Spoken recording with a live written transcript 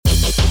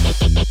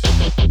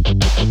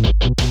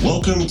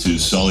Welcome to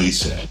Sully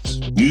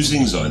Says,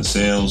 musings on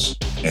sales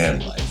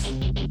and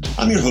life.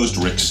 I'm your host,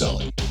 Rick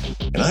Sully,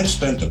 and I've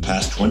spent the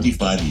past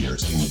 25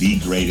 years in the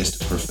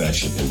greatest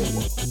profession in the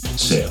world,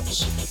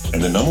 sales.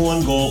 And the number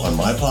one goal on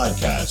my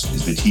podcast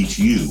is to teach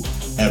you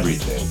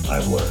everything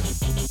I've learned.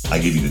 I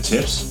give you the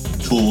tips,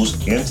 tools,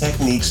 and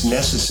techniques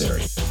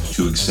necessary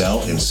to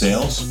excel in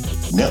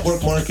sales,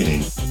 network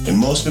marketing, and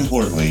most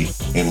importantly,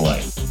 in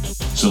life.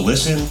 So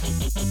listen,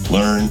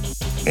 learn,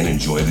 and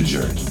enjoy the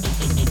journey.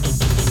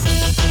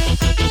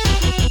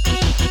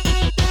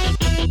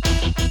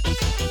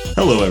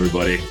 Hello,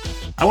 everybody.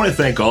 I want to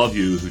thank all of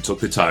you who took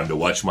the time to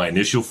watch my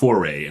initial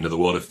foray into the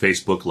world of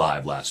Facebook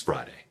Live last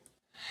Friday.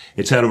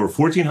 It's had over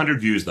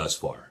 1,400 views thus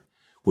far,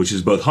 which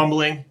is both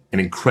humbling and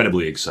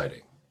incredibly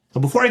exciting.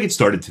 Now, before I get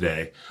started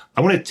today,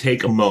 I want to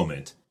take a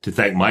moment to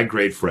thank my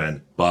great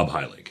friend, Bob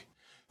Heilig,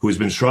 who has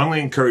been strongly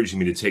encouraging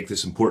me to take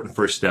this important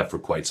first step for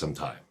quite some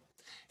time.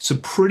 It's a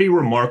pretty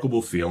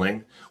remarkable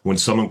feeling when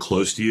someone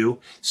close to you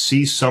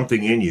sees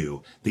something in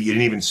you that you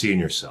didn't even see in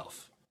yourself.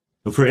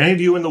 But for any of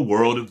you in the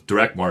world of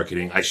direct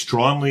marketing, I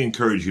strongly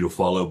encourage you to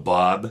follow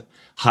Bob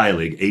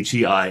Heilig,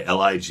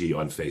 Heilig,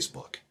 on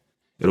Facebook.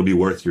 It'll be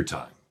worth your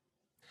time.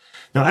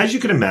 Now, as you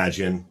can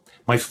imagine,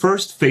 my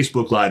first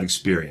Facebook Live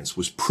experience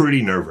was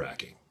pretty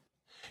nerve-wracking.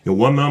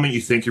 One moment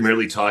you think you're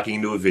merely talking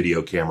into a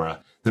video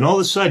camera, then all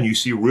of a sudden you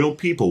see real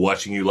people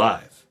watching you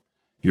live.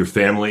 Your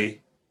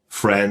family,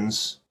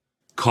 friends,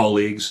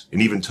 colleagues,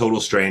 and even total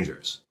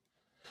strangers.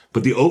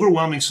 But the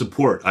overwhelming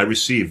support I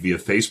received via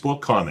Facebook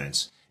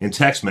comments and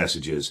text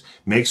messages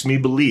makes me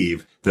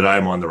believe that I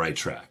am on the right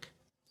track.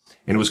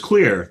 And it was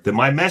clear that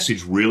my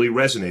message really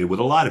resonated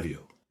with a lot of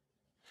you.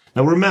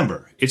 Now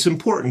remember, it's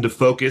important to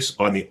focus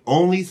on the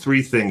only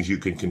three things you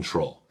can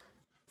control.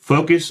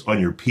 Focus on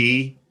your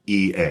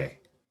PEA: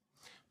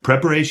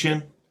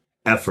 preparation,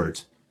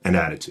 effort, and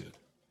attitude.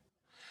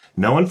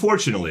 Now,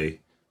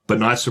 unfortunately, but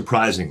not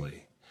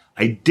surprisingly,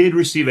 I did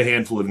receive a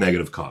handful of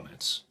negative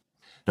comments.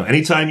 Now,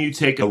 anytime you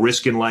take a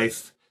risk in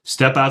life,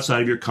 step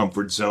outside of your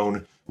comfort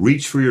zone,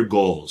 reach for your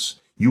goals,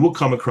 you will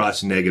come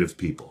across negative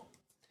people.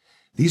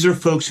 These are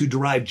folks who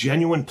derive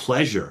genuine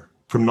pleasure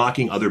from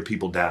knocking other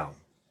people down.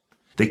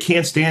 They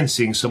can't stand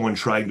seeing someone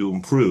trying to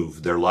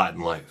improve their lot in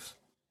life.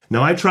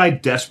 Now, I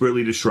tried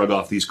desperately to shrug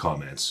off these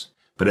comments,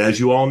 but as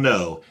you all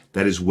know,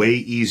 that is way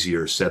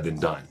easier said than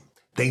done.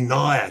 They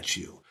gnaw at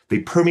you. They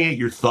permeate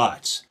your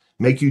thoughts,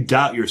 make you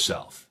doubt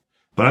yourself.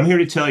 But I'm here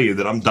to tell you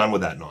that I'm done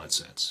with that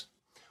nonsense.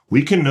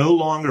 We can no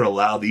longer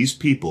allow these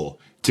people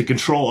to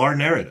control our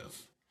narrative,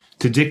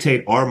 to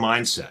dictate our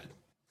mindset.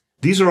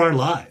 These are our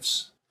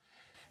lives.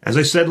 As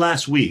I said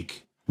last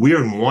week, we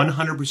are in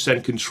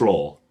 100%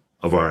 control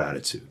of our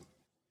attitude.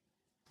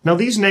 Now,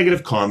 these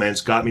negative comments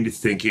got me to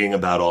thinking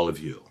about all of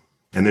you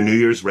and the New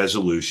Year's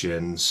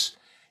resolutions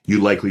you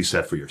likely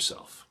set for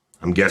yourself.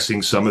 I'm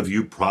guessing some of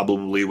you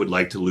probably would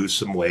like to lose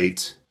some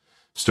weight,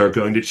 start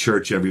going to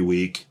church every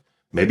week,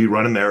 maybe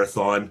run a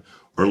marathon,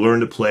 or learn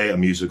to play a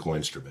musical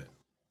instrument.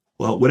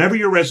 Well, whatever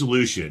your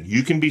resolution,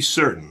 you can be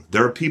certain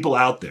there are people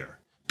out there,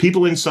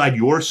 people inside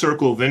your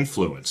circle of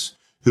influence,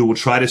 who will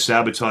try to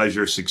sabotage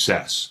your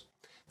success.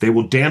 They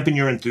will dampen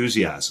your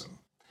enthusiasm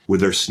with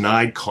their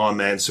snide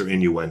comments or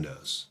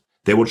innuendos.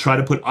 They will try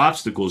to put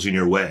obstacles in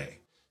your way,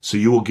 so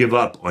you will give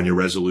up on your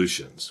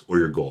resolutions or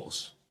your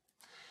goals.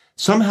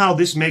 Somehow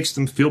this makes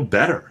them feel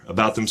better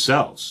about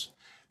themselves,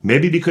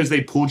 maybe because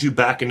they pulled you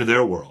back into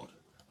their world,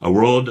 a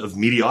world of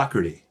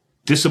mediocrity,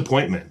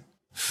 disappointment,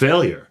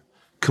 failure,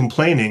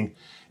 complaining,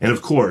 and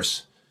of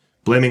course,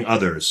 blaming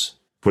others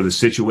for the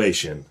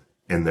situation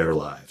in their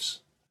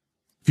lives.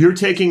 If you're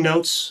taking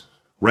notes,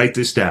 write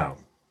this down.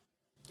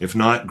 If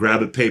not,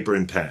 grab a paper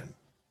and pen.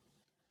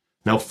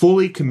 Now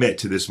fully commit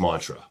to this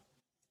mantra.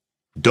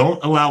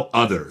 Don't allow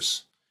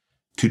others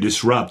to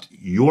disrupt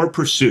your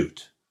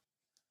pursuit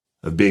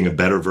of being a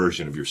better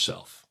version of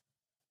yourself.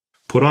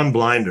 Put on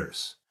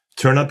blinders,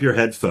 turn up your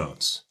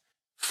headphones,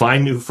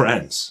 find new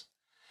friends.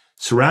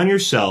 Surround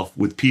yourself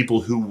with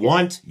people who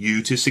want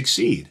you to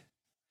succeed.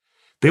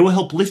 They will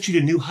help lift you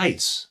to new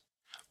heights.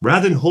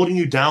 Rather than holding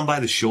you down by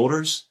the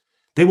shoulders,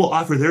 they will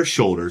offer their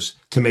shoulders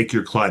to make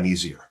your climb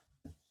easier.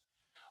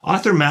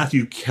 Author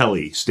Matthew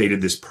Kelly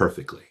stated this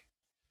perfectly.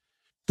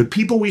 The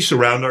people we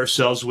surround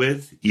ourselves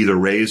with either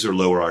raise or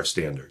lower our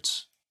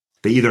standards.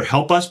 They either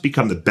help us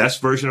become the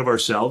best version of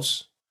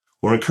ourselves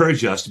or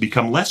encourage us to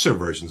become lesser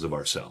versions of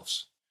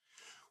ourselves.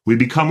 We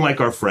become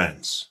like our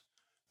friends.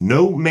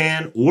 No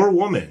man or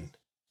woman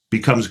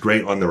becomes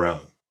great on their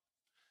own.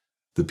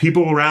 The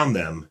people around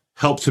them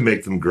help to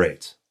make them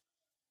great.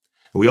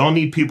 We all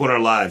need people in our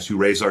lives who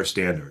raise our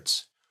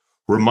standards,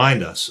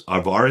 remind us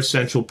of our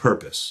essential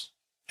purpose,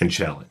 and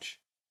challenge.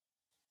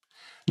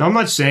 Now, I'm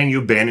not saying you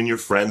abandon your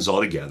friends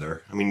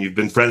altogether. You've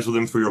been friends with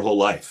them for your whole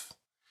life.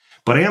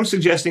 But I am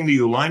suggesting that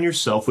you align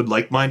yourself with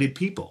like-minded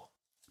people,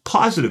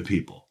 positive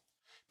people,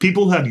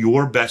 people who have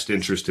your best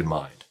interest in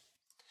mind,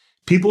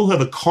 people who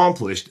have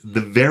accomplished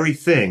the very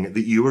thing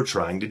that you are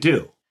trying to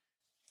do.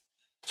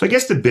 So I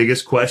guess the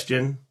biggest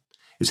question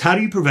is, how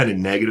do you prevent a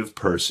negative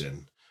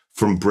person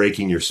from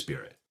breaking your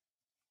spirit?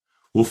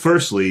 Well,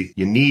 firstly,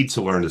 you need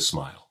to learn to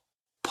smile,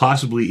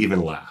 possibly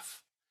even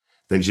laugh.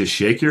 Then just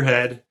shake your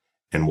head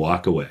and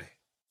walk away.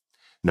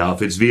 Now,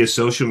 if it's via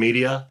social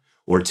media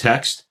or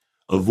text,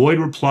 avoid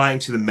replying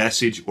to the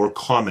message or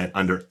comment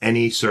under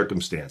any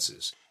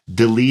circumstances.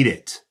 Delete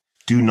it.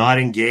 Do not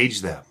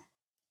engage them.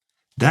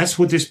 That's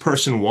what this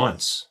person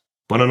wants.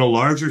 But on a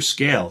larger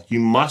scale, you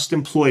must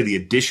employ the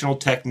additional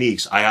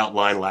techniques I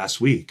outlined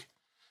last week,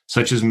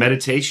 such as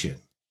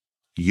meditation,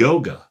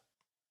 yoga,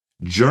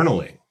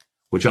 journaling,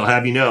 which I'll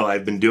have you know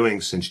I've been doing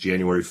since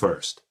January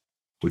 1st,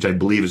 which I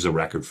believe is a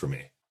record for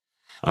me.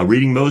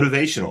 Reading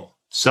motivational,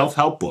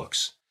 self-help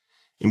books,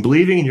 and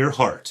believing in your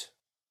heart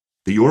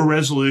that your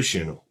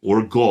resolution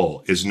or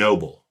goal is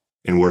noble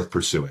and worth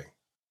pursuing.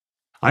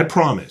 I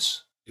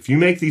promise, if you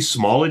make these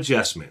small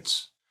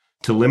adjustments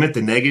to limit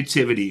the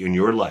negativity in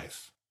your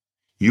life,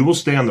 you will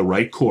stay on the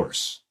right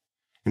course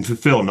and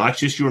fulfill not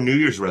just your New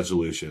Year's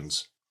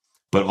resolutions,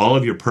 but all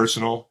of your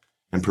personal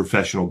and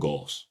professional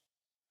goals.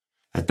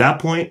 At that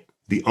point,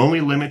 the only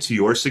limit to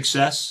your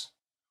success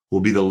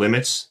will be the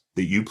limits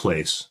that you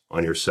place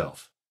on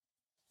yourself.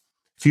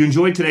 If you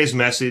enjoyed today's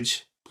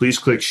message, please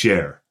click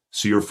share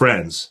so your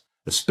friends,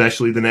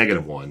 especially the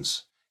negative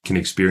ones, can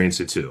experience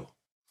it too.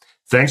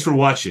 Thanks for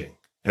watching,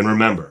 and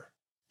remember,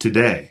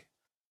 today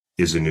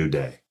is a new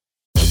day.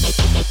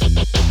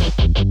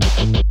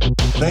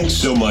 Thanks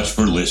so much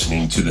for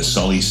listening to the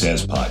Sully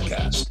Says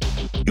podcast.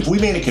 If we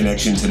made a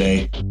connection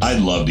today, I'd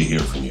love to hear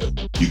from you.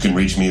 You can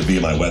reach me via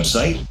my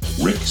website,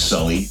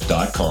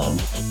 ricksully.com,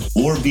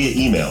 or via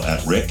email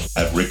at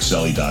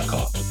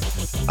rick@ricksully.com.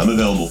 I'm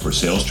available for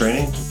sales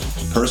training,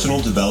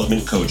 personal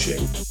development coaching,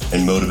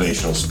 and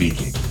motivational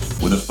speaking,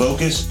 with a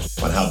focus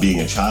on how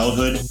being a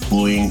childhood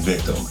bullying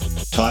victim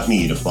taught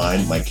me to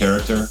find my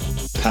character,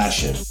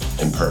 passion,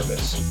 and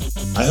purpose.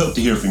 I hope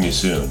to hear from you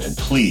soon, and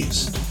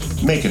please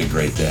make it a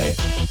great day.